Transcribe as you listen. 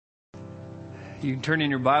You can turn in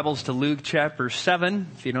your Bibles to Luke chapter 7.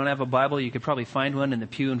 If you don't have a Bible, you could probably find one in the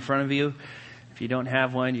pew in front of you. If you don't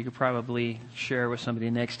have one, you could probably share with somebody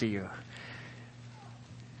next to you.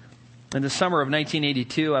 In the summer of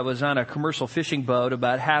 1982, I was on a commercial fishing boat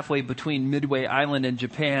about halfway between Midway Island and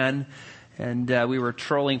Japan. And we were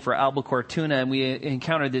trolling for albacore tuna, and we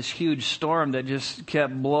encountered this huge storm that just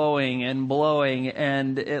kept blowing,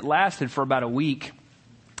 and it lasted for about a week.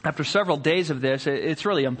 After several days of this, it's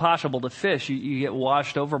really impossible to fish. You get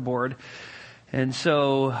washed overboard. And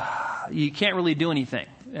so you can't really do anything.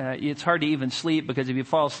 It's hard to even sleep because if you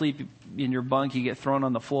fall asleep in your bunk, you get thrown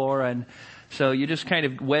on the floor. And so you just kind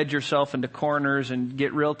of wedge yourself into corners and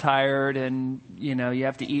get real tired. And, you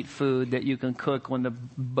have to eat food that you can cook when the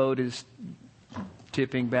boat is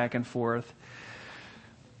tipping back and forth.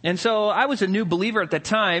 And so I was a new believer at the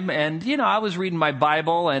time, and, I was reading my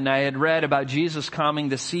Bible, and I had read about Jesus calming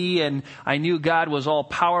the sea, and I knew God was all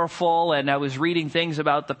powerful, and I was reading things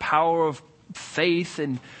about the power of faith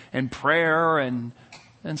and prayer, and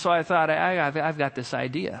so I thought, I've got this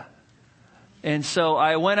idea. And so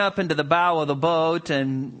I went up into the bow of the boat,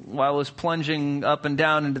 and while I was plunging up and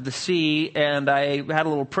down into the sea, and I had a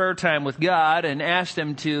little prayer time with God and asked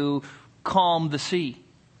Him to calm the sea.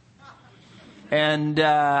 And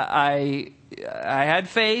I had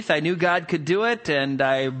faith. I knew God could do it, and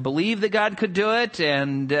I believed that God could do it.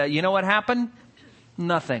 And you know what happened?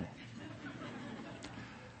 Nothing.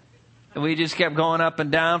 We just kept going up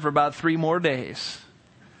and down for about 3 more days.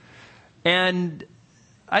 And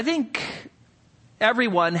I think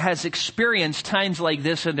everyone has experienced times like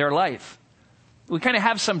this in their life. We kind of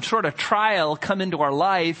have some sort of trial come into our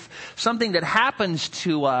life, something that happens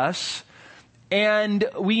to us. And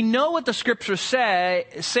we know what the scriptures say,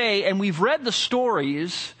 and we've read the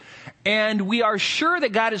stories, and we are sure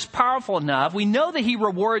that God is powerful enough. We know that He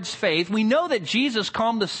rewards faith. We know that Jesus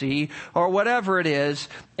calmed the sea, or whatever it is.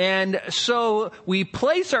 And so we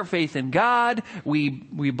place our faith in God. We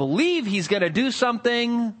believe He's going to do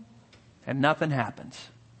something, and nothing happens.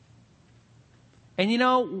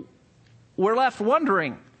 And we're left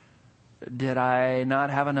wondering, did I not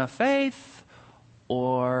have enough faith?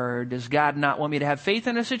 Or does God not want me to have faith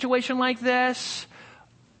in a situation like this?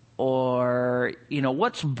 Or,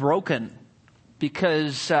 what's broken?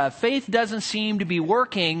 Because faith doesn't seem to be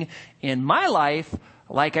working in my life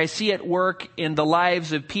like I see it work in the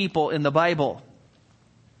lives of people in the Bible.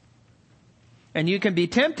 And you can be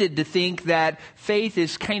tempted to think that faith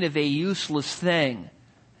is kind of a useless thing.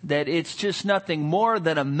 That it's just nothing more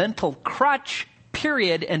than a mental crutch,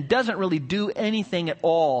 period, and doesn't really do anything at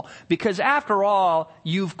all. Because after all,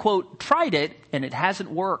 you've, quote, tried it, and it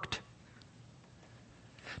hasn't worked.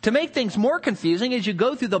 To make things more confusing, as you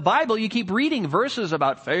go through the Bible, you keep reading verses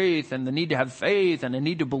about faith, and the need to have faith, and the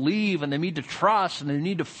need to believe, and the need to trust, and the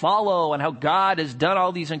need to follow, and how God has done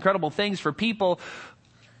all these incredible things for people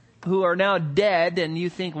who are now dead, and you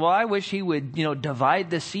think, well, I wish He would, divide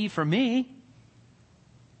the sea for me.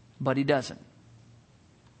 But He doesn't.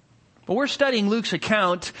 Well, we're studying Luke's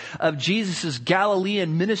account of Jesus'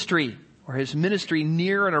 Galilean ministry, or His ministry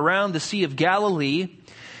near and around the Sea of Galilee.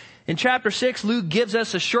 In chapter 6, Luke gives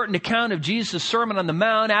us a shortened account of Jesus' Sermon on the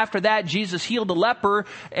Mount. After that, Jesus healed a leper,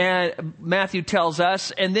 and Matthew tells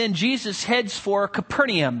us, and then Jesus heads for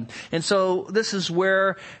Capernaum. And so this is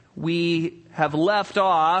where we have left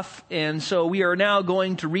off, and so we are now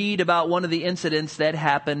going to read about one of the incidents that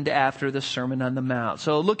happened after the Sermon on the Mount.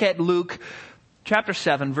 So look at Luke Chapter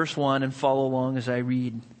 7, verse 1, and follow along as I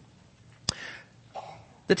read.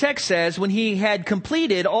 The text says, when He had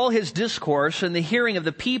completed all His discourse in the hearing of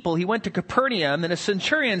the people, He went to Capernaum, and a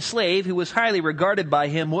centurion slave who was highly regarded by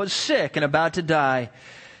him was sick and about to die.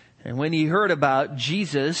 And when he heard about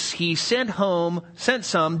Jesus, he sent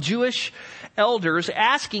some Jewish elders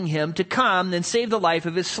asking Him to come and save the life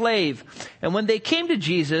of his slave. And when they came to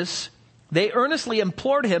Jesus, they earnestly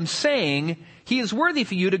implored Him, saying, He is worthy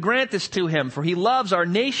for you to grant this to Him, for He loves our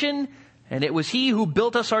nation, and it was He who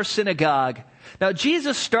built us our synagogue. Now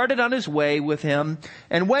Jesus started on His way with him,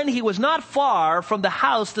 and when he was not far from the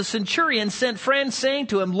house, the centurion sent friends, saying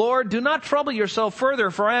to him, Lord, do not trouble yourself further,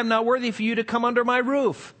 for I am not worthy for you to come under my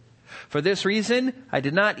roof. For this reason, I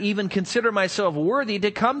did not even consider myself worthy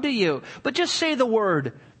to come to you. But just say the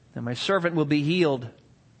word, and my servant will be healed.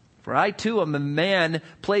 For I too am a man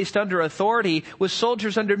placed under authority with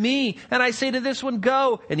soldiers under me. And I say to this one,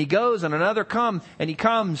 go, and he goes, and another come, and he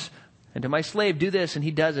comes. And to my slave, do this, and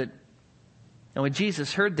he does it. And when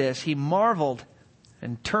Jesus heard this, He marveled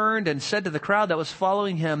and turned and said to the crowd that was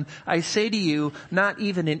following Him, I say to you, not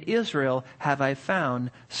even in Israel have I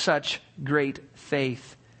found such great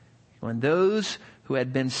faith. When those who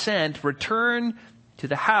had been sent returned to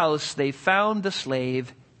the house, they found the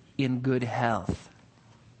slave in good health.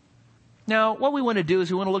 Now, what we want to do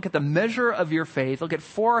is we want to look at the measure of your faith, look at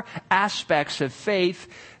 4 aspects of faith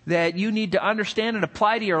that you need to understand and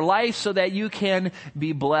apply to your life so that you can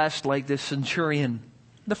be blessed like this centurion.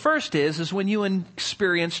 The first is when you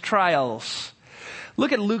experience trials.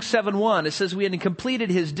 Look at Luke 7:1. It says, when he completed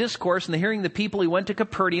his discourse and the hearing of the people, he went to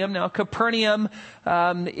Capernaum. Now, Capernaum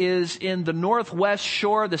is in the northwest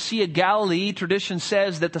shore of the Sea of Galilee. Tradition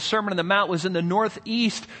says that the Sermon on the Mount was in the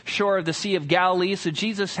northeast shore of the Sea of Galilee. So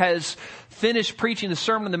Jesus has finished preaching the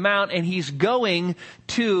Sermon on the Mount, and he's going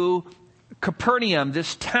to Capernaum,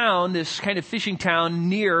 this town, this kind of fishing town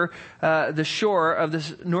near the shore of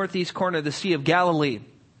the northeast corner of the Sea of Galilee.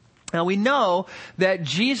 Now we know that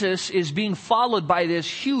Jesus is being followed by this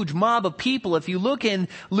huge mob of people. If you look in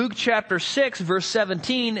Luke chapter 6 verse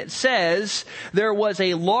 17, it says, there was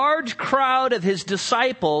a large crowd of his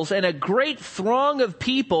disciples and a great throng of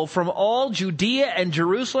people from all Judea and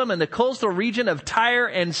Jerusalem and the coastal region of Tyre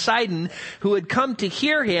and Sidon who had come to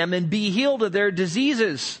hear him and be healed of their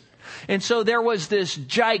diseases. And so there was this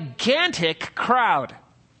gigantic crowd.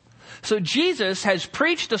 So Jesus has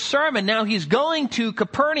preached a sermon. Now he's going to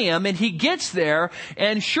Capernaum, and he gets there,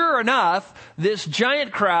 and sure enough, this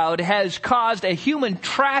giant crowd has caused a human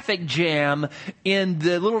traffic jam in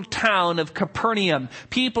the little town of Capernaum.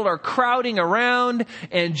 People are crowding around,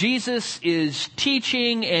 and Jesus is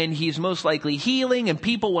teaching, and he's most likely healing, and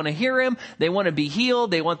people want to hear him. They want to be healed.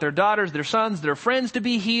 They want their daughters, their sons, their friends to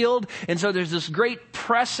be healed. And so there's this great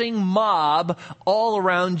pressing mob all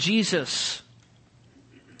around Jesus.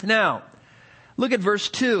 Now, look at verse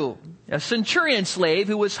 2. A centurion slave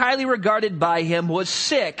who was highly regarded by him was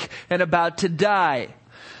sick and about to die.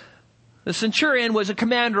 The centurion was a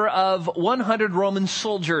commander of 100 Roman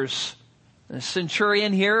soldiers. The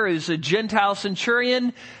centurion here is a Gentile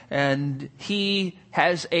centurion, and he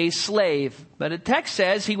has a slave. But the text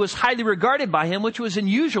says he was highly regarded by him, which was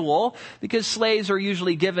unusual because slaves are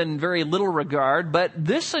usually given very little regard. But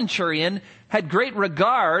this centurion had great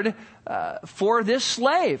regard for this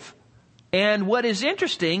slave. And what is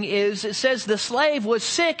interesting is it says the slave was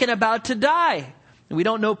sick and about to die. We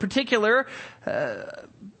don't know particular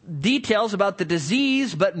details about the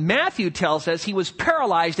disease, but Matthew tells us he was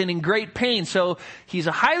paralyzed and in great pain. So he's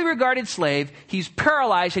a highly regarded slave. He's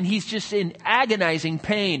paralyzed and he's just in agonizing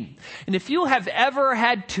pain. And if you have ever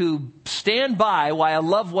had to stand by while a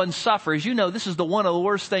loved one suffers, you know this is one of the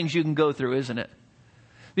worst things you can go through, isn't it?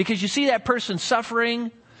 Because you see that person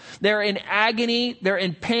suffering, they're in agony, they're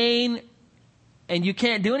in pain, and you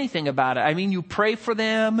can't do anything about it. I mean, you pray for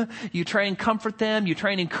them, you try and comfort them, you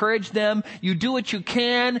try and encourage them, you do what you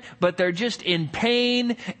can, but they're just in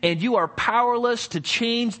pain, and you are powerless to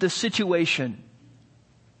change the situation.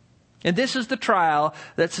 And this is the trial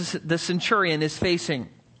that the centurion is facing.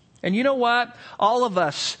 And you know what? All of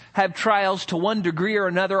us have trials to one degree or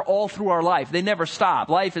another all through our life. They never stop.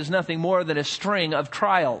 Life is nothing more than a string of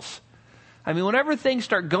trials. I mean, whenever things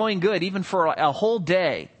start going good, even for a whole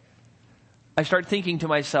day, I start thinking to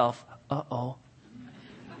myself, uh-oh.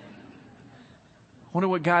 Wonder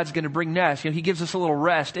what God's going to bring next. You know, He gives us a little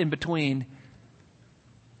rest in between.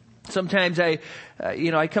 Sometimes I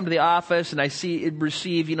come to the office and I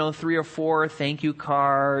receive 3 or 4 thank you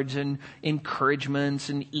cards and encouragements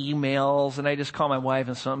and emails, and I just call my wife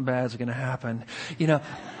and something bad's going to happen. I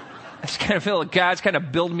just kind of feel like God's kind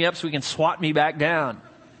of building me up so He can swat me back down.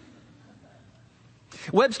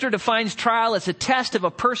 Webster defines trial as a test of a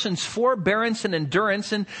person's forbearance and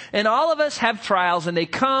endurance, and all of us have trials, and they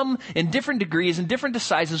come in different degrees and different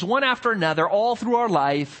sizes, one after another, all through our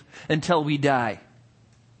life until we die.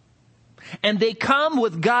 And they come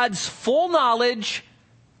with God's full knowledge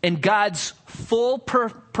and God's full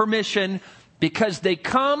permission, because they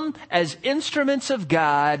come as instruments of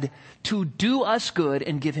God to do us good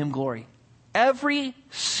and give Him glory. Every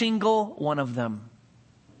single one of them.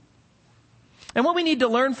 And what we need to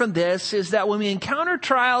learn from this is that when we encounter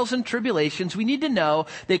trials and tribulations, we need to know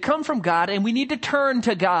they come from God, and we need to turn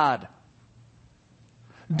to God.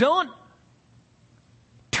 Don't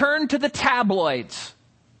turn to the tabloids,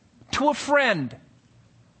 to a friend,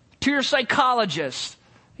 to your psychologist.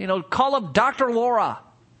 Call up Dr. Laura.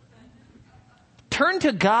 Turn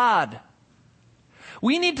to God.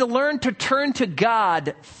 We need to learn to turn to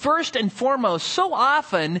God first and foremost. So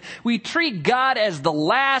often we treat God as the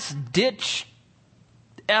last ditch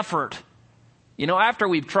effort. After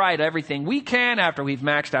we've tried everything we can, after we've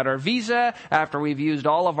maxed out our visa, after we've used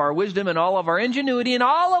all of our wisdom and all of our ingenuity and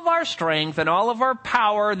all of our strength and all of our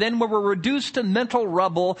power, then when we're reduced to mental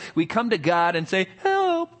rubble, we come to God and say,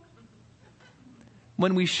 help.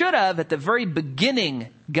 When we should have, at the very beginning,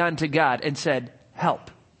 gone to God and said,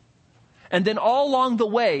 help. And then all along the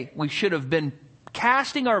way, we should have been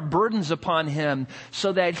casting our burdens upon him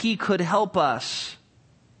so that he could help us.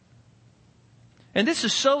 And this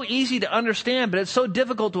is so easy to understand, but it's so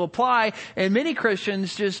difficult to apply. And many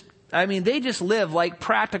Christians they just live like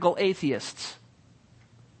practical atheists.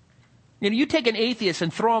 You take an atheist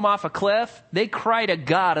and throw them off a cliff, they cry to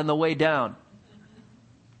God on the way down.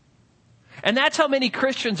 And that's how many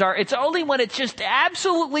Christians are. It's only when it's just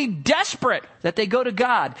absolutely desperate that they go to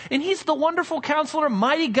God. And he's the wonderful counselor,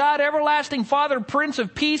 mighty God, everlasting Father, Prince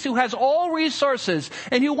of Peace, who has all resources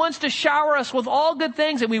and who wants to shower us with all good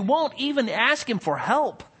things, and we won't even ask him for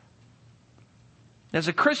help. As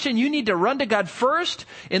a Christian, you need to run to God first,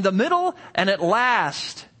 in the middle, and at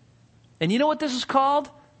last. And you know what this is called?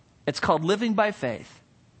 It's called living by faith.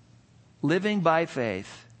 Living by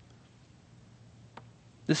faith.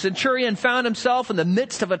 The centurion found himself in the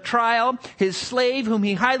midst of a trial. His slave, whom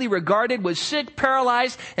he highly regarded, was sick,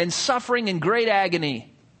 paralyzed, and suffering in great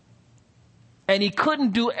agony. And he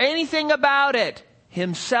couldn't do anything about it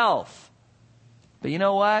himself. But you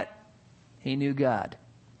know what? He knew God.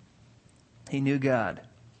 He knew God.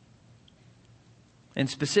 And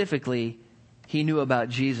specifically, he knew about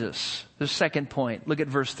Jesus. The second point, look at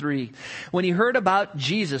verse 3. When he heard about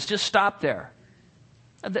Jesus, just stop there.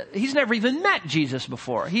 He's never even met Jesus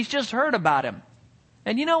before. He's just heard about him.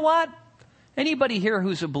 And you know what? Anybody here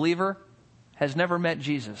who's a believer has never met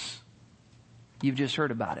Jesus. You've just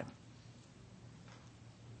heard about him.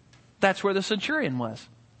 That's where the centurion was.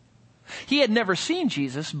 He had never seen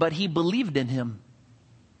Jesus, but he believed in him.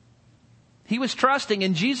 He was trusting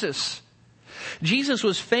in Jesus. Jesus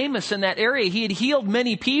was famous in that area. He had healed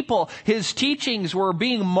many people. His teachings were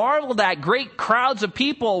being marveled at. Great crowds of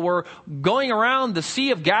people were going around the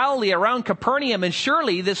Sea of Galilee, around Capernaum, and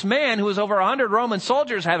surely this man who was over 100 Roman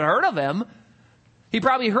soldiers had heard of him. He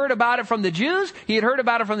probably heard about it from the Jews. He had heard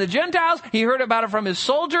about it from the Gentiles. He heard about it from his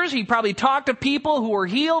soldiers. He probably talked to people who were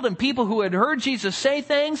healed and people who had heard Jesus say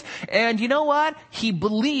things. And you know what? He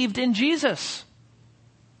believed in Jesus.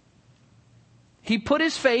 He put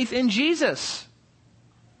his faith in Jesus.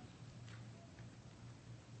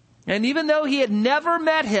 And even though he had never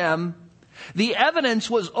met him, the evidence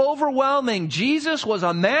was overwhelming. Jesus was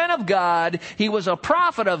a man of God. He was a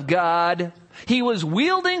prophet of God. He was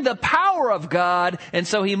wielding the power of God. And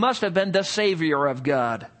so he must have been the Savior of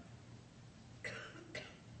God.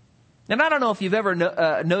 And I don't know if you've ever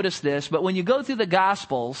noticed this, but when you go through the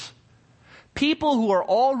Gospels, people who are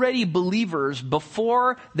already believers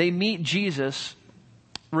before they meet Jesus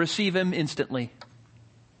receive him instantly.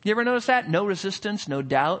 You ever notice that? No resistance, no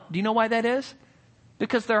doubt. Do you know why that is?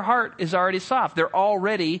 Because their heart is already soft. They're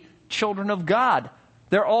already children of God.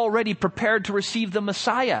 They're already prepared to receive the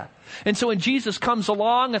Messiah. And so when Jesus comes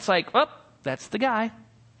along, it's like, oh, that's the guy.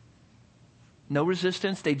 No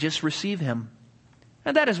resistance. They just receive him.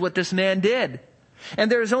 And that is what this man did. And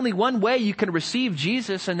there is only one way you can receive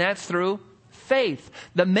Jesus, and that's through faith.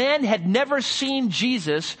 The man had never seen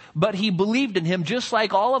Jesus, but he believed in him, just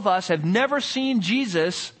like all of us have never seen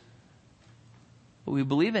Jesus, but we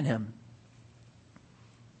believe in him.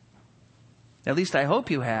 At least I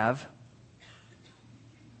hope you have.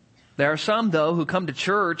 There are some, though, who come to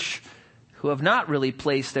church who have not really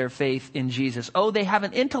placed their faith in Jesus. Oh, they have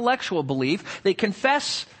an intellectual belief. They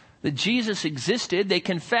confess that Jesus existed. They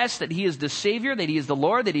confess that he is the Savior, that he is the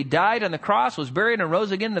Lord, that he died on the cross, was buried and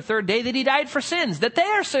rose again the third day, that he died for sins, that they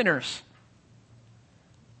are sinners.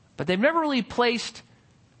 But they've never really placed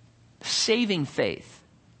saving faith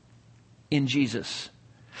in Jesus.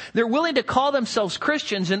 They're willing to call themselves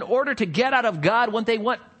Christians in order to get out of God what they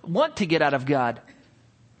want to get out of God.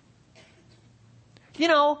 You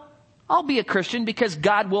know, I'll be a Christian because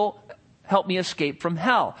God will help me escape from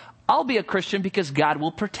hell. I'll be a Christian because God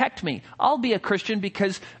will protect me. I'll be a Christian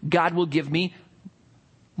because God will give me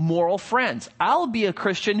moral friends. I'll be a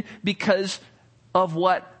Christian because of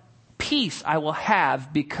what peace I will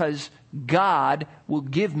have, because God will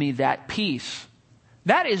give me that peace.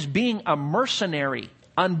 That is being a mercenary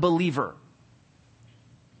unbeliever.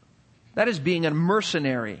 That is being a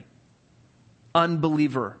mercenary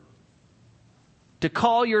unbeliever. To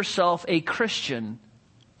call yourself a Christian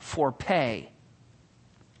for pay.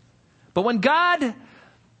 But when God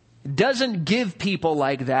doesn't give people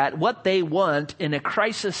like that what they want in a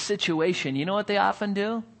crisis situation, you know what they often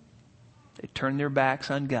do? They turn their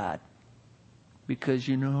backs on God. Because,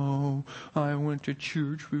 I went to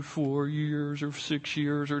church for 4 years or 6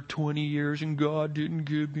 years or 20 years and God didn't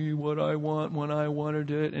give me what I want when I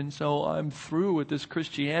wanted it. And so I'm through with this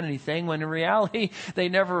Christianity thing, when in reality, they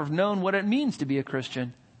never have known what it means to be a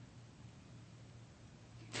Christian.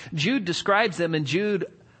 Jude describes them in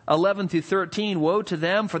Jude 11 through 13, woe to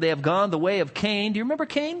them, for they have gone the way of Cain. Do you remember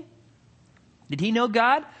Cain? Did he know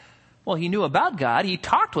God? Well, he knew about God. He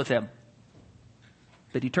talked with him.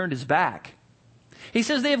 But he turned his back. He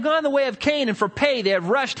says they have gone the way of Cain, and for pay they have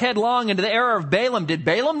rushed headlong into the error of Balaam. Did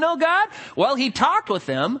Balaam know God? Well, he talked with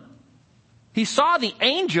him. He saw the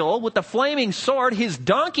angel with the flaming sword. His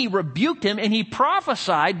donkey rebuked him, and he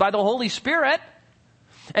prophesied by the Holy Spirit.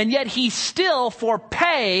 And yet he still, for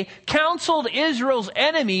pay, counseled Israel's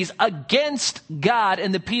enemies against God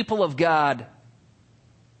and the people of God.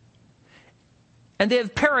 And they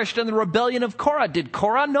have perished in the rebellion of Korah. Did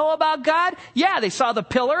Korah know about God? Yeah, they saw the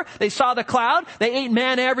pillar. They saw the cloud. They ate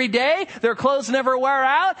manna every day. Their clothes never wear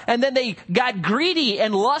out. And then they got greedy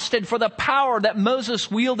and lusted for the power that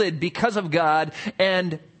Moses wielded because of God.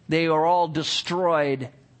 And they are all destroyed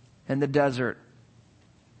in the desert.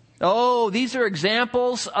 Oh, these are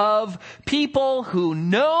examples of people who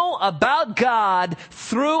know about God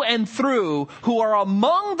through and through, who are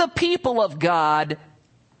among the people of God,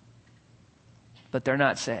 but they're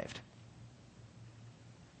not saved.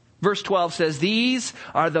 Verse 12 says, these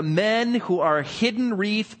are the men who are hidden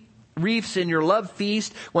reefs in your love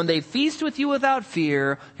feast, when they feast with you without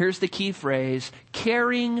fear, here's the key phrase,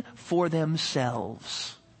 caring for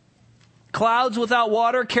themselves. Clouds without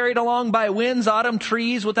water, carried along by winds, autumn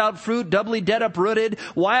trees without fruit, doubly dead uprooted,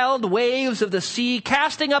 wild waves of the sea,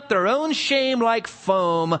 casting up their own shame like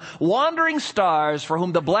foam, wandering stars for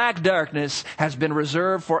whom the black darkness has been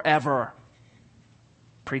reserved forever.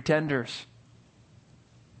 Pretenders.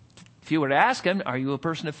 If you were to ask him, are you a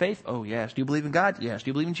person of faith? Oh, yes. Do you believe in God? Yes. Do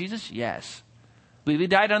you believe in Jesus? Yes. Believe he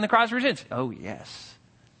died on the cross for your sins? Oh, yes.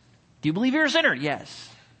 Do you believe you're a sinner? Yes.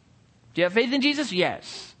 Do you have faith in Jesus?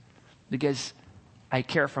 Yes. Because I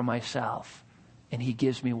care for myself and he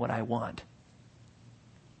gives me what I want.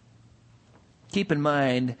 Keep in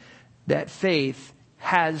mind that faith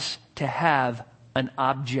has to have an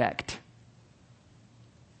object.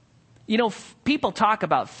 You know, people talk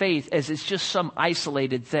about faith as it's just some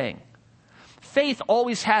isolated thing. Faith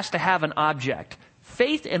always has to have an object.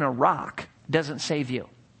 Faith in a rock doesn't save you.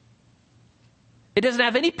 It doesn't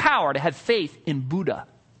have any power to have faith in Buddha.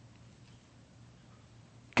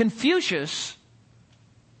 Confucius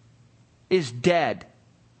is dead.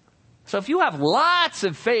 So if you have lots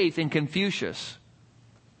of faith in Confucius,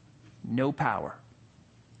 no power.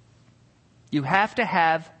 You have to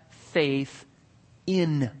have faith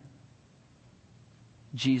in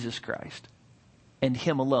Jesus Christ and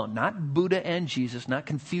him alone. Not Buddha and Jesus, not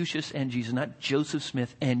Confucius and Jesus, not Joseph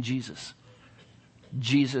Smith and Jesus.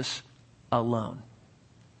 Jesus alone.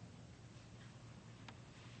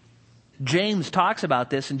 James talks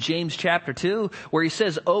about this in James chapter 2, where he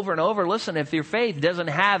says over and over, listen, if your faith doesn't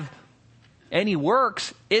have any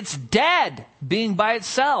works, it's dead, being by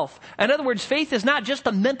itself. In other words, faith is not just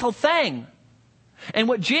a mental thing. And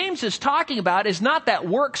what James is talking about is not that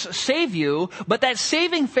works save you, but that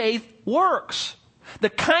saving faith works. The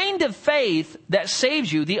kind of faith that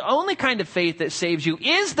saves you, the only kind of faith that saves you,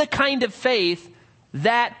 is the kind of faith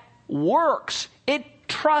that works. It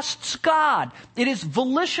trusts God. It is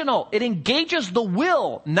volitional. It engages the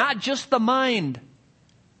will, not just the mind.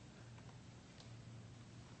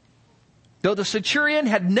 Though the centurion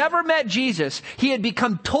had never met Jesus, he had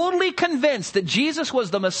become totally convinced that Jesus was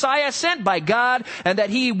the Messiah sent by God and that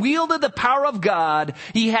he wielded the power of God.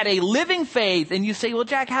 He had a living faith. And you say, well,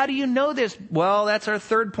 Jack, how do you know this? Well, that's our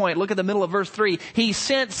third point. Look at the middle of verse 3. He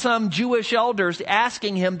sent some Jewish elders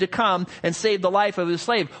asking him to come and save the life of his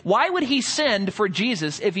slave. Why would he send for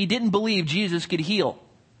Jesus if he didn't believe Jesus could heal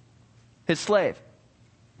his slave?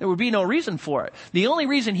 There would be no reason for it. The only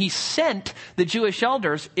reason he sent the Jewish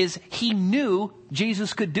elders is he knew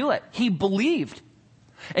Jesus could do it. He believed.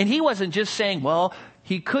 And he wasn't just saying, well,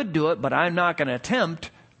 he could do it, but I'm not going to attempt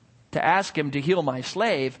to ask him to heal my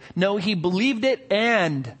slave. No, he believed it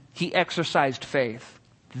and he exercised faith.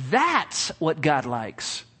 That's what God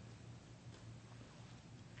likes.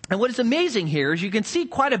 And what is amazing here is you can see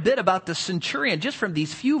quite a bit about the centurion just from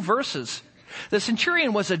these few verses. The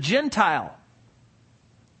centurion was a Gentile.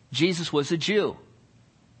 Jesus was a Jew.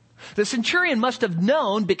 The centurion must have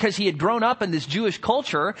known, because he had grown up in this Jewish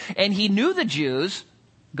culture and he knew the Jews,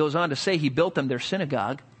 goes on to say he built them their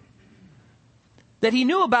synagogue, that he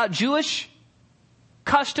knew about Jewish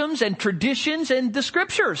customs and traditions and the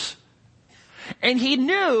scriptures. And he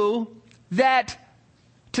knew that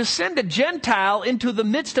to send a Gentile into the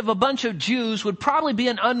midst of a bunch of Jews would probably be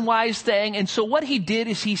an unwise thing. And so what he did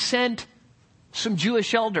is he sent some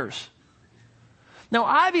Jewish elders. Now,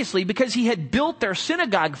 obviously, because he had built their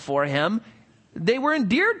synagogue for him, they were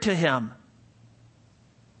endeared to him.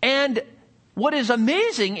 And what is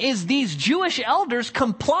amazing is these Jewish elders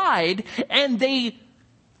complied, and they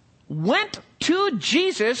went to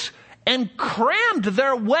Jesus and crammed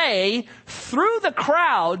their way through the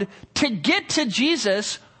crowd to get to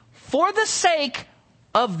Jesus for the sake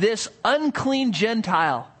of this unclean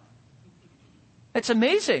Gentile. It's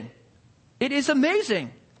amazing. It is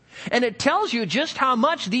amazing. And it tells you just how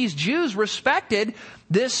much these Jews respected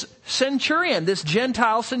this centurion, this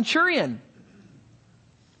Gentile centurion.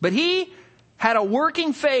 But he had a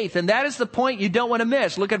working faith, and that is the point you don't want to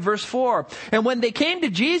miss. Look at verse 4. And when they came to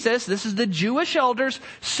Jesus, this is the Jewish elders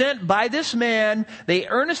sent by this man, they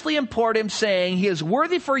earnestly implored him, saying, he is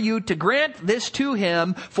worthy for you to grant this to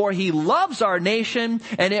him, for he loves our nation,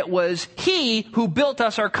 and it was he who built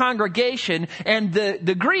us our congregation. And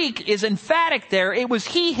the Greek is emphatic there. It was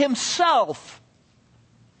he himself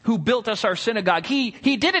who built us our synagogue. He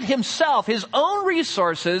did it himself, his own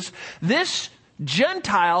resources. This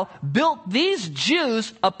Gentile built these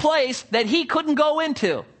Jews a place that he couldn't go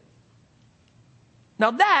into. Now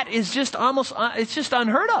that is just it's just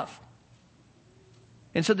unheard of.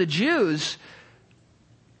 And so the Jews,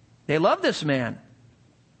 they loved this man.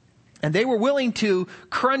 And they were willing to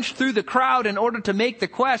crunch through the crowd in order to make the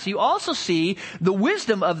quest. You also see the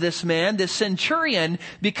wisdom of this man, this centurion,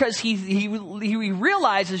 because he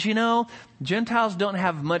realizes, Gentiles don't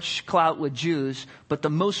have much clout with Jews, but the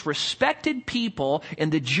most respected people in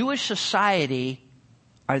the Jewish society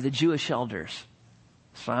are the Jewish elders.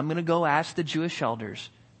 So I'm going to go ask the Jewish elders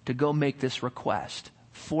to go make this request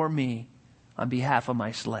for me on behalf of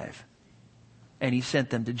my slave. And he sent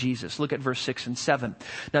them to Jesus. Look at verse 6 and 7.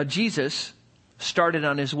 Now Jesus started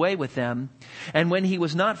on his way with them. And when he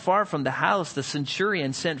was not far from the house, the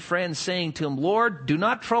centurion sent friends saying to him, Lord, do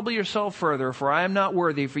not trouble yourself further, for I am not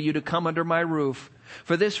worthy for you to come under my roof.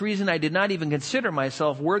 For this reason, I did not even consider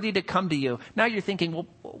myself worthy to come to you. Now you're thinking, well,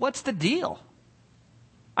 what's the deal?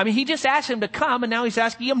 I mean, he just asked him to come, and now he's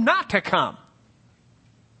asking him not to come.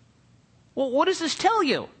 Well, what does this tell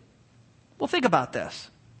you? Well, think about this.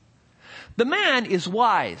 The man is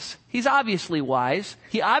wise. He's obviously wise.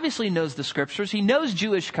 He obviously knows the scriptures. He knows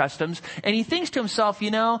Jewish customs. And he thinks to himself,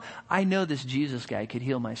 I know this Jesus guy could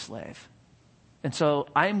heal my slave. And so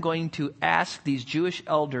I'm going to ask these Jewish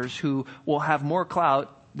elders who will have more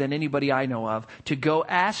clout than anybody I know of to go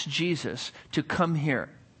ask Jesus to come here.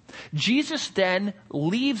 Jesus then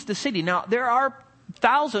leaves the city. Now, there are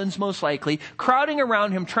thousands, most likely, crowding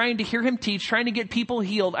around him, trying to hear him teach, trying to get people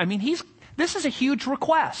healed. I mean, this is a huge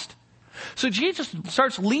request. So Jesus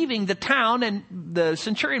starts leaving the town, and the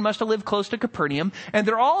centurion must have lived close to Capernaum, and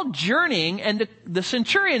they're all journeying, and the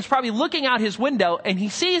centurion's probably looking out his window, and he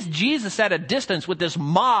sees Jesus at a distance with this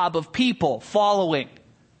mob of people following.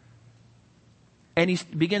 And he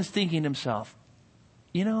begins thinking to himself,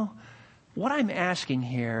 what I'm asking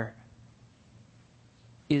here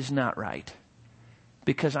is not right.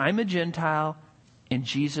 Because I'm a Gentile, and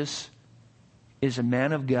Jesus is a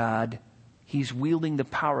man of God. He's wielding the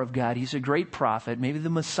power of God. He's a great prophet, maybe the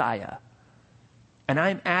Messiah. And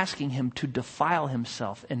I'm asking him to defile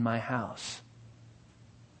himself in my house.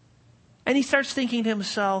 And he starts thinking to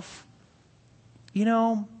himself,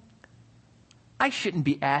 I shouldn't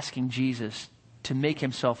be asking Jesus to make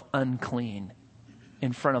himself unclean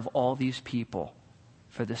in front of all these people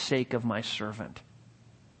for the sake of my servant.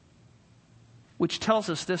 Which tells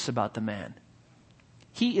us this about the man.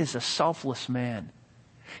 He is a selfless man.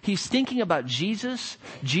 He's thinking about Jesus,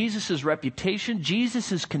 Jesus' reputation,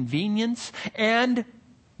 Jesus' convenience, and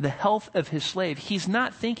the health of his slave. He's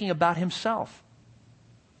not thinking about himself.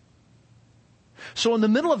 So in the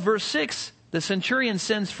middle of verse 6, the centurion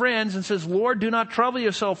sends friends and says, Lord, do not trouble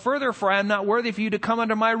yourself further, for I am not worthy for you to come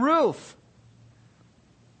under my roof.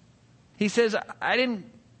 He says, I didn't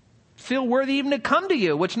feel worthy even to come to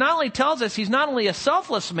you, which not only tells us he's not only a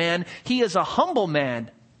selfless man, he is a humble man.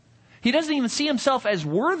 He doesn't even see himself as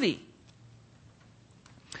worthy.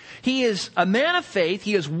 He is a man of faith.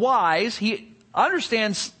 He is wise. He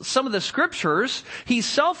understands some of the scriptures. He's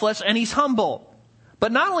selfless and he's humble.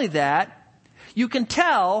 But not only that, you can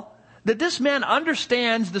tell that this man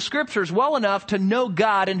understands the scriptures well enough to know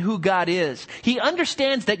God and who God is. He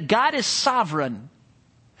understands that God is sovereign,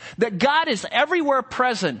 that God is everywhere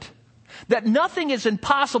present, that nothing is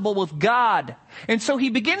impossible with God. And so he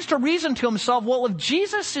begins to reason to himself, well, if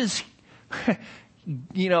Jesus is,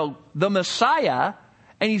 the Messiah,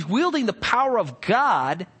 and he's wielding the power of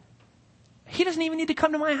God, he doesn't even need to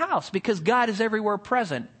come to my house because God is everywhere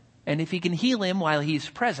present. And if he can heal him while he's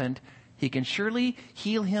present, he can surely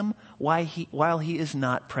heal him while he is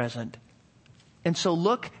not present. And so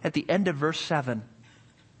look at the end of verse 7.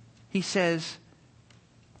 He says,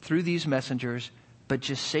 through these messengers, but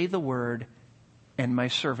just say the word and my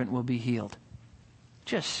servant will be healed.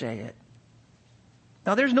 Just say it.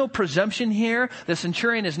 Now, there's no presumption here. The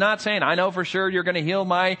centurion is not saying, I know for sure you're going to heal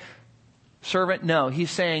my servant. No,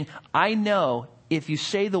 he's saying, I know if you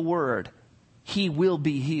say the word, he will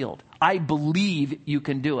be healed. I believe you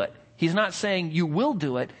can do it. He's not saying you will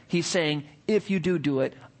do it. He's saying, if you do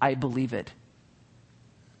it, I believe it.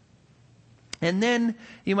 And then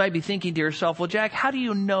you might be thinking to yourself, well, Jack, how do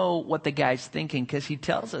you know what the guy's thinking? Because he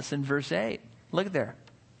tells us in verse 8. Look there.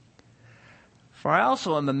 For I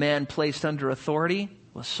also am a man placed under authority,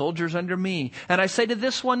 with soldiers under me. And I say to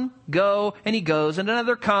this one, go, and he goes, and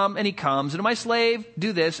another, come, and he comes, and to my slave,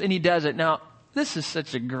 do this, and he does it. Now, this is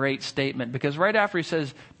such a great statement, because right after he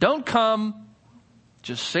says, don't come,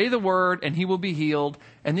 just say the word, and he will be healed.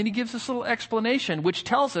 And then he gives this little explanation, which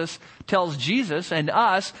tells Jesus and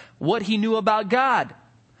us what he knew about God.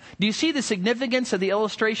 Do you see the significance of the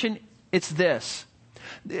illustration? It's this.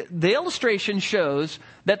 The illustration shows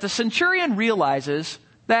that the centurion realizes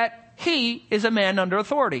that he is a man under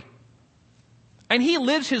authority. And he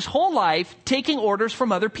lives his whole life taking orders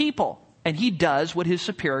from other people. And he does what his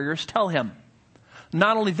superiors tell him.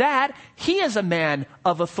 Not only that, he is a man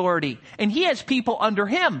of authority. And he has people under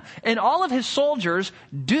him. And all of his soldiers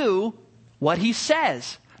do what he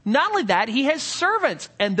says. Not only that, he has servants.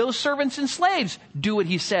 And those servants and slaves do what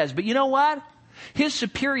he says. But you know what? His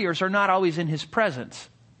superiors are not always in his present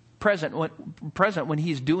when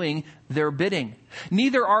he's doing their bidding.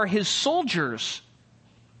 Neither are his soldiers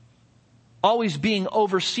always being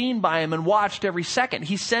overseen by him and watched every second.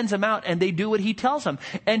 He sends them out and they do what he tells them.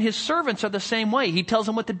 And his servants are the same way. He tells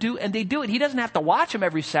them what to do and they do it. He doesn't have to watch them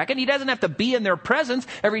every second. He doesn't have to be in their presence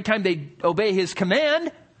every time they obey his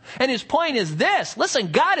command. And his point is this.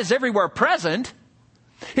 Listen, God is everywhere present.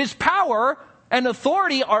 His power and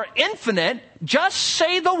authority are infinite. Just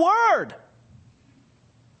say the word.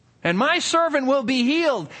 And my servant will be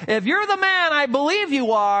healed. If you're the man I believe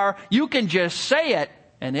you are, you can just say it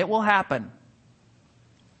and it will happen.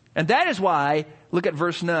 And that is why, look at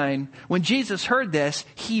verse 9, when Jesus heard this,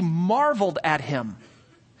 he marveled at him.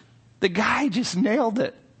 The guy just nailed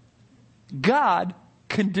it. God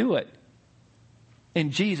can do it.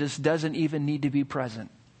 And Jesus doesn't even need to be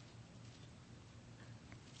present.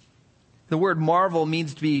 The word marvel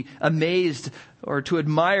means to be amazed or to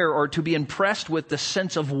admire or to be impressed with the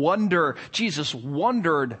sense of wonder. Jesus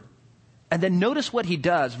wondered. And then notice what he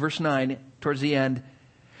does, verse 9, towards the end.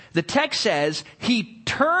 The text says, he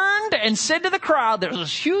turned and said to the crowd, there's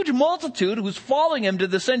this huge multitude who's following him to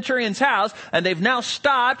the centurion's house, and they've now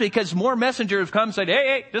stopped because more messengers have come and said,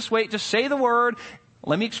 hey, just wait, just say the word.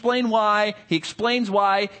 Let me explain why. He explains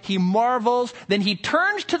why. He marvels. Then he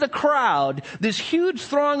turns to the crowd, this huge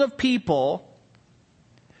throng of people.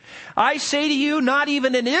 I say to you, not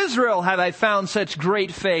even in Israel have I found such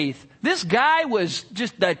great faith. This guy was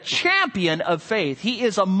just the champion of faith. He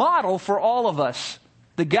is a model for all of us.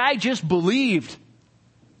 The guy just believed.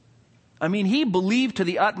 I mean, he believed to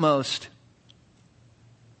the utmost.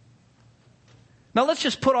 Now let's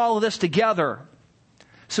just put all of this together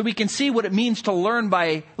so we can see what it means to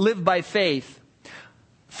live by faith.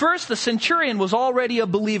 First, the centurion was already a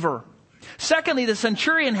believer. Secondly, the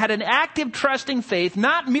centurion had an active, trusting faith,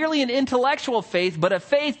 not merely an intellectual faith, but a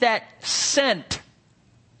faith that sent.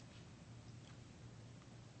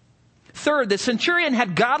 Third, the centurion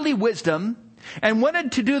had godly wisdom and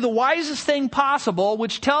wanted to do the wisest thing possible,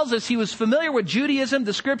 which tells us he was familiar with Judaism,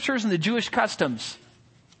 the scriptures, and the Jewish customs.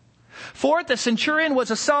 Fourth, the centurion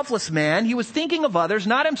was a selfless man. He was thinking of others,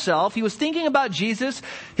 not himself. He was thinking about Jesus,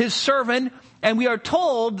 his servant. And we are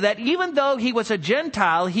told that even though he was a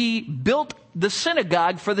Gentile, he built the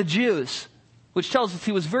synagogue for the Jews, which tells us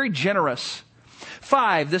he was very generous.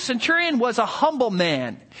 5, the centurion was a humble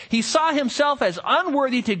man. He saw himself as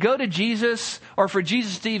unworthy to go to Jesus or for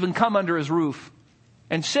Jesus to even come under his roof.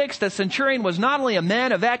 And 6, the centurion was not only a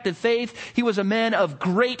man of active faith, he was a man of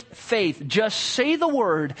great faith. Just say the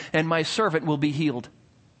word and my servant will be healed.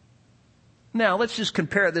 Now, let's just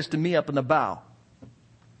compare this to me up in the bow.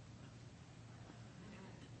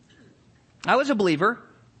 I was a believer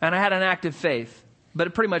and I had an active faith, but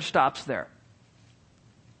it pretty much stops there.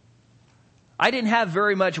 I didn't have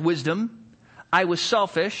very much wisdom. I was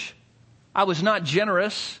selfish. I was not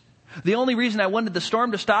generous. The only reason I wanted the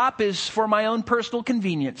storm to stop is for my own personal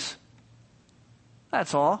convenience.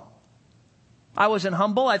 That's all. I wasn't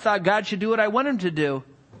humble. I thought God should do what I wanted him to do.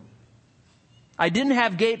 I didn't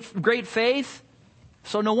have great faith,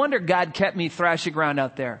 so no wonder God kept me thrashing around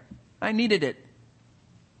out there. I needed it.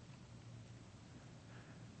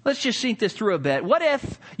 Let's just think this through a bit. What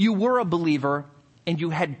if you were a believer and you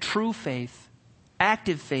had true faith,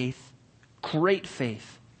 active faith, great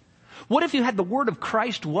faith? What if you had the word of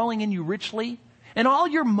Christ dwelling in you richly, and all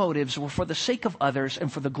your motives were for the sake of others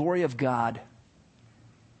and for the glory of God?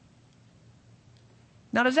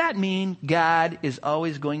 Now, does that mean God is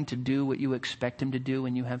always going to do what you expect Him to do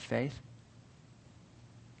when you have faith?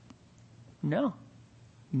 No.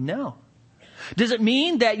 No. Does it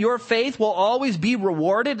mean that your faith will always be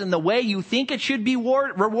rewarded in the way you think it should be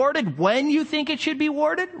rewarded when you think it should be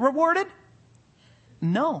rewarded?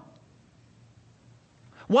 No.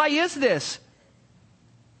 Why is this?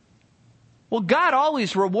 Well, God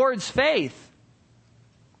always rewards faith.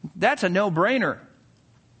 That's a no-brainer.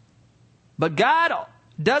 But God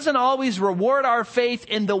doesn't always reward our faith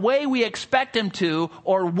in the way we expect Him to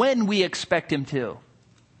or when we expect Him to.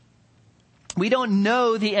 We don't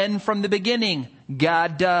know the end from the beginning.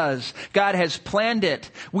 God does. God has planned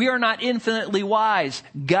it. We are not infinitely wise.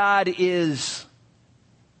 God is.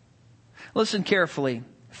 Listen carefully.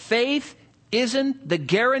 Faith isn't the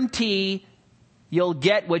guarantee you'll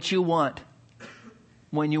get what you want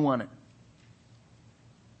when you want it.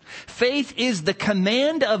 Faith is the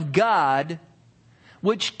command of God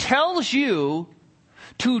which tells you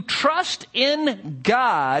to trust in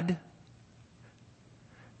God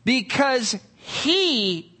because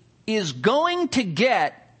He is going to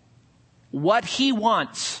get what He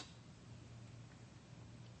wants.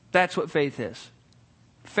 That's what faith is.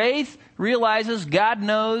 Faith realizes God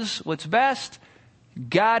knows what's best.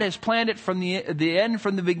 God has planned it from the end,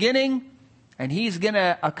 from the beginning, and He's going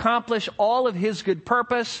to accomplish all of His good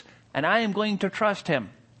purpose, and I am going to trust Him.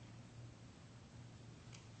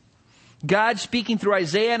 God speaking through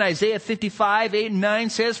Isaiah in Isaiah 55, 8 and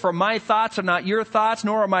 9 says, "For my thoughts are not your thoughts,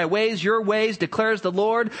 nor are my ways your ways, declares the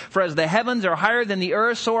Lord. For as the heavens are higher than the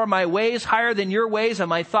earth, so are my ways higher than your ways, and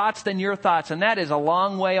my thoughts than your thoughts." And that is a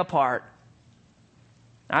long way apart.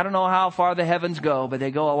 I don't know how far the heavens go, but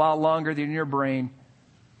they go a lot longer than your brain.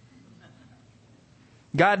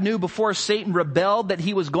 God knew before Satan rebelled that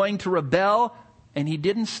he was going to rebel, and He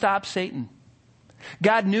didn't stop Satan.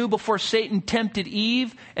 God knew before Satan tempted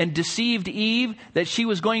Eve and deceived Eve that she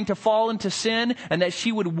was going to fall into sin and that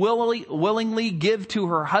she would willingly give to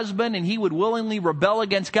her husband and he would willingly rebel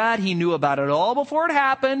against God. He knew about it all before it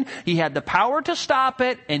happened. He had the power to stop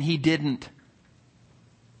it, and He didn't.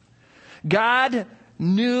 God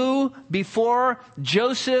knew before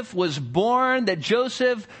Joseph was born that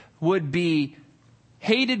Joseph would be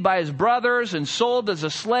hated by his brothers and sold as a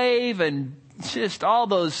slave and just all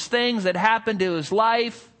those things that happened to his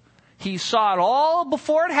life. He saw it all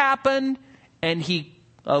before it happened, and He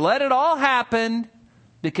let it all happen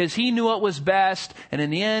because He knew what was best, and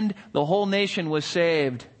in the end, the whole nation was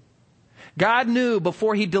saved. God knew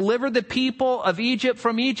before He delivered the people of Egypt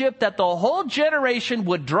from Egypt that the whole generation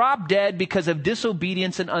would drop dead because of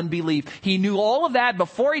disobedience and unbelief. He knew all of that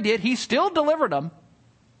before He did. He still delivered them,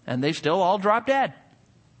 and they still all dropped dead.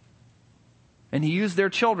 And He used their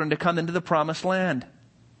children to come into the promised land.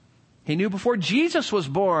 He knew before Jesus was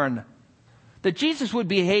born that Jesus would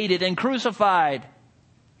be hated and crucified.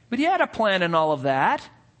 But He had a plan in all of that.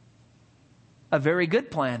 A very good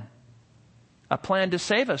plan. A plan to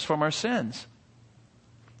save us from our sins.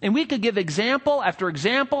 And we could give example after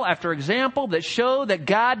example after example that show that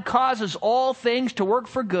God causes all things to work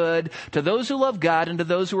for good to those who love God and to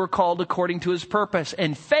those who are called according to His purpose.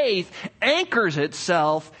 And faith anchors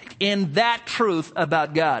itself in that truth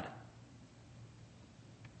about God.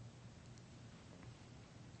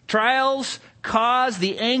 Trials cause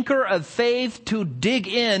the anchor of faith to dig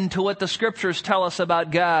into what the Scriptures tell us about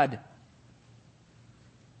God.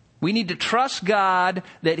 We need to trust God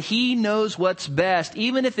that He knows what's best,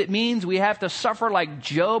 even if it means we have to suffer like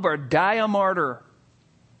Job or die a martyr.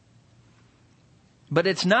 But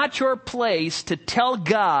it's not your place to tell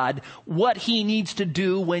God what He needs to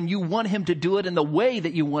do when you want Him to do it in the way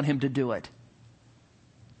that you want Him to do it.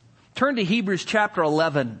 Turn to Hebrews chapter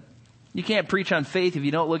 11. You can't preach on faith if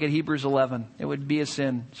you don't look at Hebrews 11. It would be a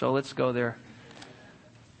sin. So let's go there.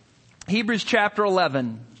 Hebrews chapter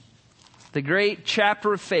 11. The great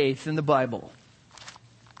chapter of faith in the Bible.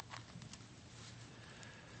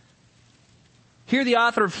 Here the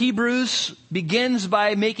author of Hebrews begins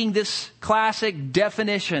by making this classic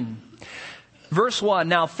definition. Verse 1,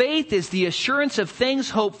 "Now faith is the assurance of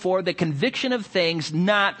things hoped for, the conviction of things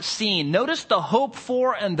not seen." Notice the hope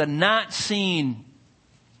for and the not seen.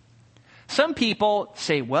 Some people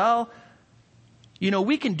say, well,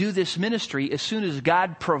 we can do this ministry as soon as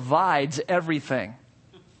God provides everything.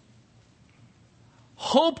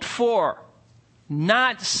 Hoped for,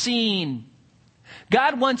 not seen.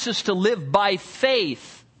 God wants us to live by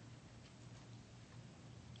faith.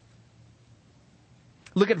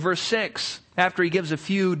 Look at verse 6. After he gives a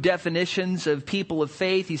few definitions of people of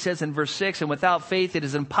faith, he says in verse 6, and without faith it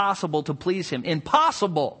is impossible to please him.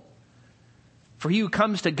 Impossible. For he who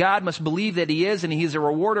comes to God must believe that he is, and he is a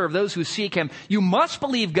rewarder of those who seek him. You must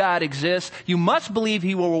believe God exists. You must believe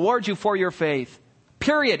he will reward you for your faith.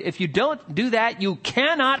 Period. If you don't do that, you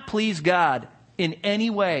cannot please God in any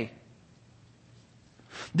way.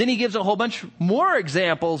 Then he gives a whole bunch more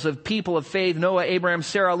examples of people of faith. Noah, Abraham,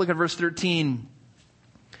 Sarah. Look at verse 13.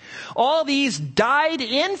 All these died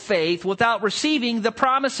in faith without receiving the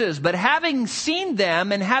promises, but having seen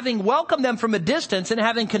them and having welcomed them from a distance and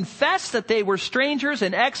having confessed that they were strangers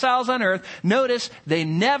and exiles on earth, notice they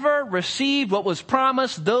never received what was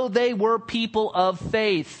promised, though they were people of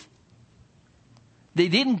faith. They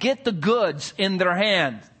didn't get the goods in their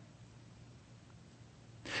hand.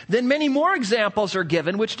 Then many more examples are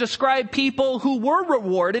given which describe people who were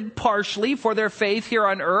rewarded partially for their faith here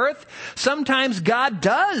on earth. Sometimes God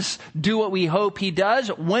does do what we hope he does,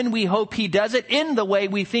 when we hope he does it, in the way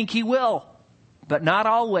we think he will. But not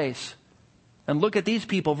always. And look at these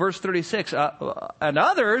people, verse 36. And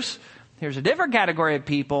others, here's a different category of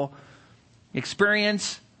people,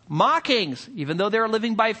 experience mockings, even though they were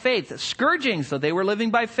living by faith. Scourgings, though they were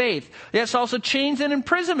living by faith. Yes, also chains and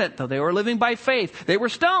imprisonment, though they were living by faith. They were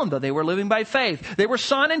stoned, though they were living by faith. They were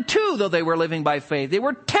sawn in two, though they were living by faith. They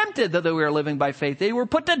were tempted, though they were living by faith. They were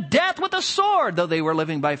put to death with a sword, though they were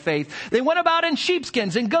living by faith. They went about in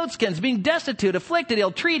sheepskins and goatskins, being destitute, afflicted,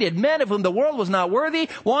 ill-treated, men of whom the world was not worthy,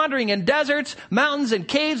 wandering in deserts, mountains and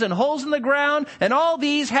caves and holes in the ground. And all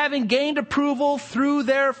these, having gained approval through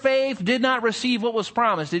their faith, did not receive what was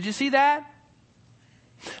promised. Did you see that?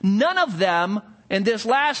 None of them in this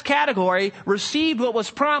last category received what was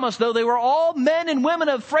promised, though they were all men and women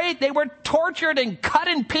of faith. They were tortured and cut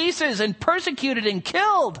in pieces and persecuted and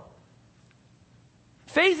killed.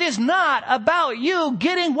 Faith is not about you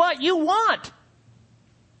getting what you want.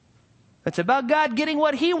 It's about God getting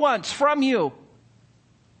what he wants from you.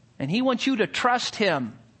 And he wants you to trust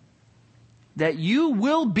him that you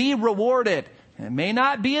will be rewarded. It may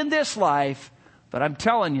not be in this life, but I'm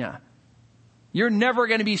telling you, you're never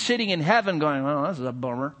going to be sitting in heaven going, oh, this is a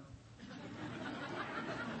bummer.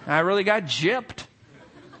 I really got gypped.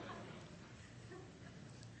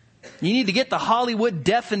 You need to get the Hollywood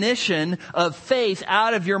definition of faith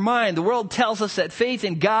out of your mind. The world tells us that faith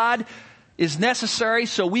in God is necessary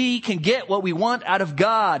so we can get what we want out of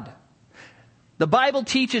God. The Bible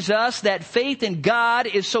teaches us that faith in God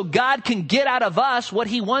is so God can get out of us what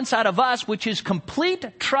he wants out of us, which is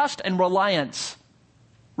complete trust and reliance,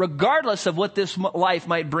 regardless of what this life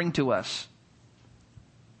might bring to us.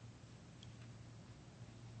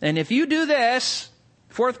 And if you do this,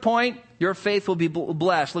 fourth point, your faith will be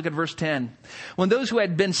blessed. Look at verse 10. When those who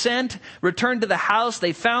had been sent returned to the house,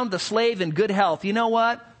 they found the slave in good health. You know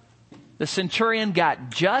what? The centurion got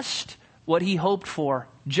just what he hoped for.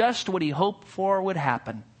 Just what he hoped for would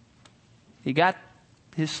happen. He got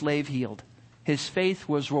his slave healed. His faith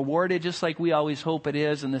was rewarded just like we always hope it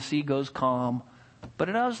is, and the sea goes calm. But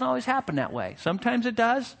it doesn't always happen that way. Sometimes it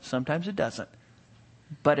does, sometimes it doesn't.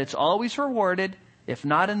 But it's always rewarded, if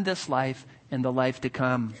not in this life, in the life to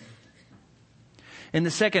come. In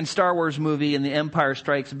the second Star Wars movie, in The Empire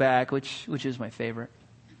Strikes Back, which is my favorite,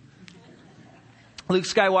 Luke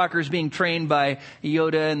Skywalker is being trained by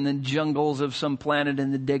Yoda in the jungles of some planet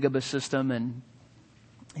in the Dagobah system, and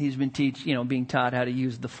he's been being taught how to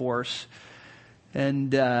use the Force.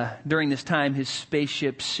 And during this time, his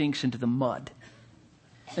spaceship sinks into the mud.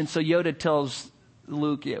 And so Yoda tells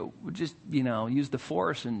Luke, just use the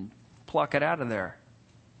Force and pluck it out of there.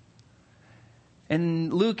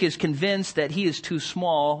 And Luke is convinced that he is too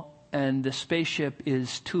small and the spaceship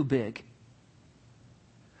is too big.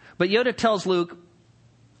 But Yoda tells Luke,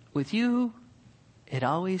 with you, it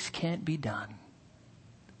always can't be done.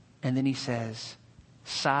 And then he says,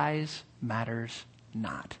 size matters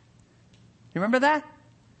not. You remember that?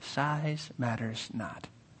 Size matters not.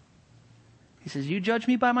 He says, you judge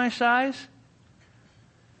me by my size?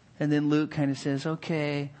 And then Luke kind of says,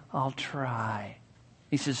 okay, I'll try.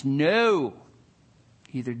 He says, no,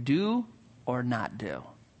 either do or not do.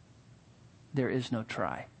 There is no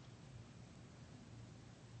try.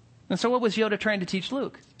 And so what was Yoda trying to teach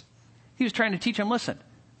Luke? He was trying to teach him, listen,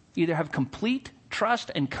 either have complete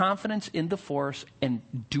trust and confidence in the Force and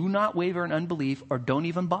do not waver in unbelief, or don't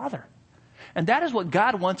even bother. And that is what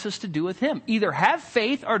God wants us to do with him. Either have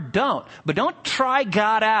faith or don't. But don't try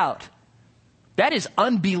God out. That is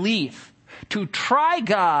unbelief. To try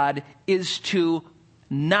God is to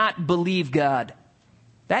not believe God.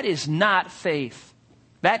 That is not faith.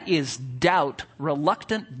 That is doubt,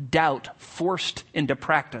 reluctant doubt forced into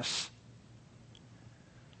practice.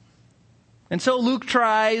 And so Luke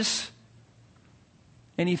tries,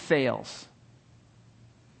 and he fails.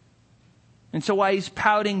 And so while he's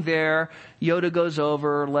pouting there, Yoda goes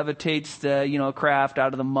over, levitates the, craft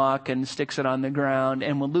out of the muck and sticks it on the ground.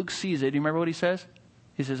 And when Luke sees it, do you remember what he says?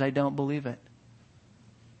 He says, I don't believe it.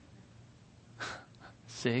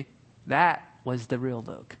 See? That was the real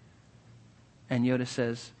Luke. And Yoda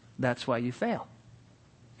says, that's why you fail.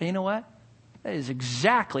 And you know what? That is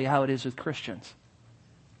exactly how it is with Christians.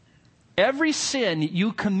 Every sin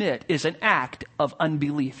you commit is an act of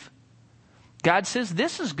unbelief. God says,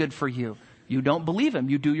 this is good for you. You don't believe him.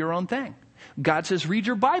 You do your own thing. God says, read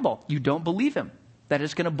your Bible. You don't believe him. That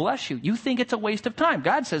is going to bless you. You think it's a waste of time.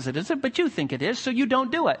 God says it isn't, but you think it is, so you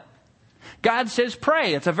don't do it. God says,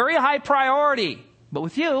 pray. It's a very high priority. But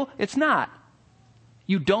with you, it's not.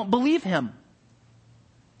 You don't believe him.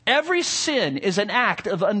 Every sin is an act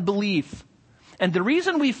of unbelief. And the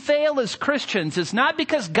reason we fail as Christians is not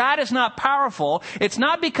because God is not powerful. It's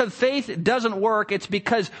not because faith doesn't work. It's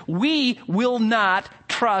because we will not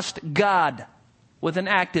trust God with an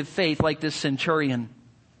active faith like this centurion.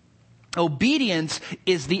 Obedience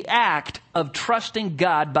is the act of trusting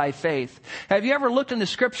God by faith. Have you ever looked in the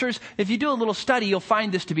scriptures? If you do a little study, you'll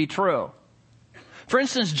find this to be true. For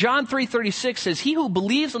instance, John 3:36 says, he who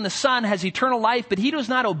believes on the Son has eternal life, but he who does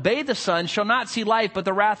not obey the Son shall not see life, but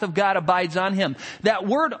the wrath of God abides on him. That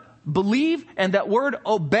word believe and that word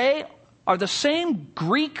obey are the same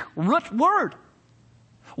Greek root word.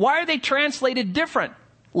 Why are they translated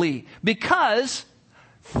differently? Because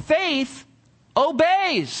faith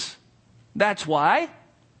obeys. That's why.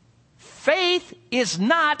 Faith is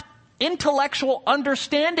not intellectual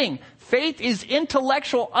understanding. Faith is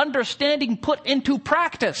intellectual understanding put into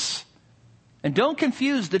practice. And don't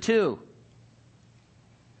confuse the two.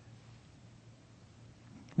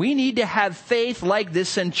 We need to have faith like this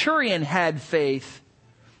centurion had faith.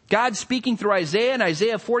 God speaking through Isaiah, in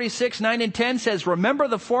Isaiah 46, 9 and 10 says, remember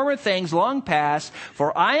the former things long past,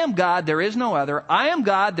 for I am God, there is no other. I am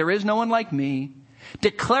God, there is no one like me.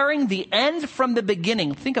 Declaring the end from the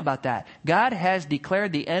beginning. Think about that. God has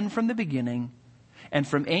declared the end from the beginning. And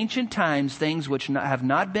from ancient times, things which have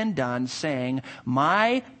not been done, saying,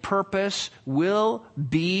 my purpose will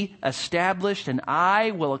be established and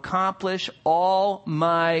I will accomplish all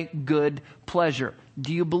my good pleasure.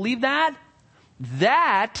 Do you believe that?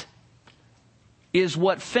 That is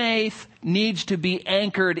what faith needs to be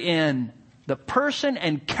anchored in. The person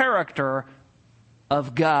and character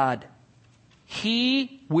of God.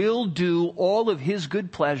 He will do all of his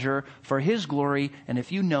good pleasure for his glory, and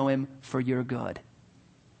if you know him, for your good.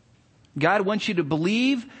 God wants you to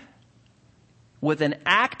believe with an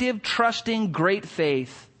active, trusting, great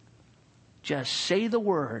faith. Just say the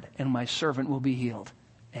word and my servant will be healed.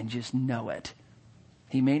 And just know it.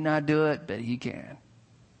 He may not do it, but he can.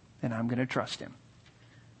 And I'm going to trust him.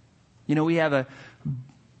 We have a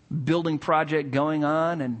building project going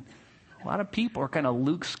on and a lot of people are kind of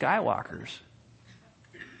Luke Skywalkers.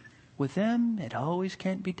 With them, it always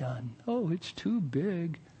can't be done. Oh, it's too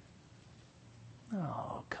big.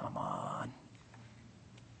 Oh, come on.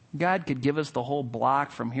 God could give us the whole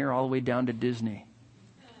block from here all the way down to Disney.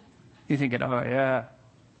 You're thinking, oh yeah,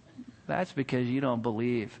 that's because you don't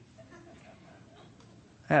believe.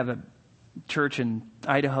 I have a church in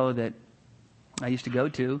Idaho that I used to go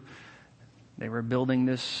to. They were building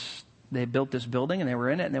this, they built this building and they were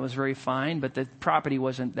in it and it was very fine, but the property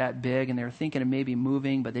wasn't that big and they were thinking of maybe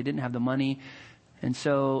moving, but they didn't have the money. And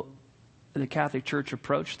so the Catholic Church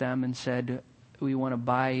approached them and said, we want to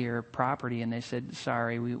buy your property. And they said,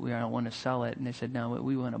 sorry, we don't want to sell it. And they said, no,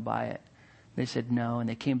 we want to buy it. They said no, and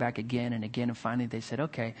they came back again and again, and finally they said,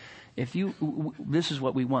 okay, this is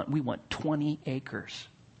what we want. We want 20 acres.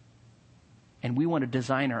 And we want to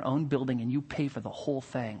design our own building, and you pay for the whole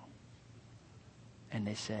thing. And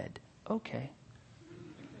they said, okay.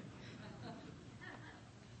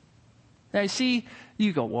 Now, you see,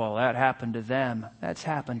 you go, well, that happened to them. That's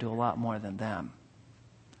happened to a lot more than them.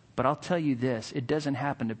 But I'll tell you this, it doesn't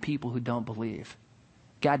happen to people who don't believe.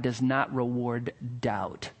 God does not reward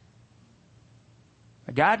doubt.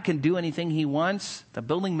 God can do anything he wants. The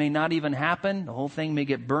building may not even happen. The whole thing may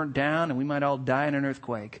get burnt down and we might all die in an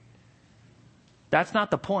earthquake. That's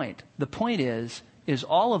not the point. The point is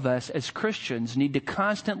all of us as Christians need to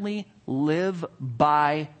constantly live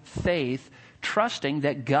by faith, trusting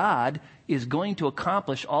that God is going to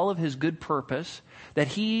accomplish all of his good purpose, that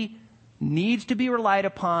he needs to be relied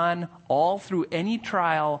upon all through any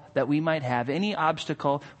trial that we might have, any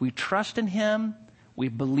obstacle. We trust in him, we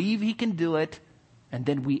believe he can do it, and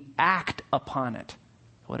then we act upon it.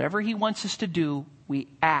 Whatever he wants us to do, we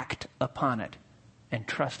act upon it and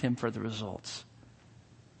trust him for the results.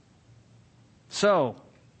 So,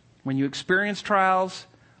 when you experience trials,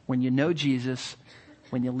 when you know Jesus,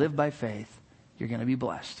 when you live by faith, you're going to be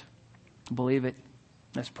blessed. Believe it?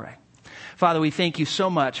 Let's pray. Father, we thank you so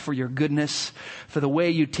much for your goodness, for the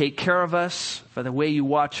way you take care of us, for the way you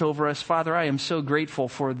watch over us. Father, I am so grateful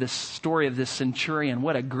for this story of this centurion.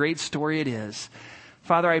 What a great story it is.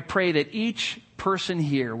 Father, I pray that each person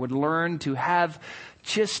here would learn to have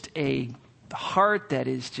just a heart that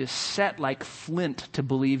is just set like flint to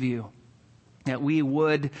believe you. That we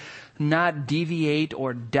would not deviate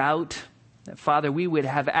or doubt. That, Father, we would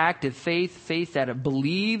have active faith, faith that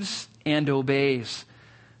believes and obeys.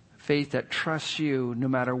 Faith that trusts you no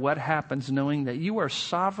matter what happens, knowing that you are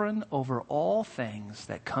sovereign over all things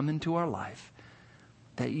that come into our life.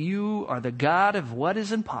 That you are the God of what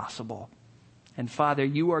is impossible. And Father,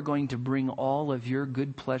 you are going to bring all of your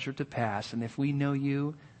good pleasure to pass. And if we know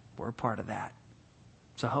you, we're a part of that.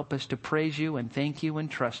 So help us to praise you and thank you and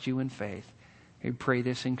trust you in faith. We pray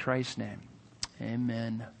this in Christ's name.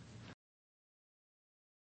 Amen.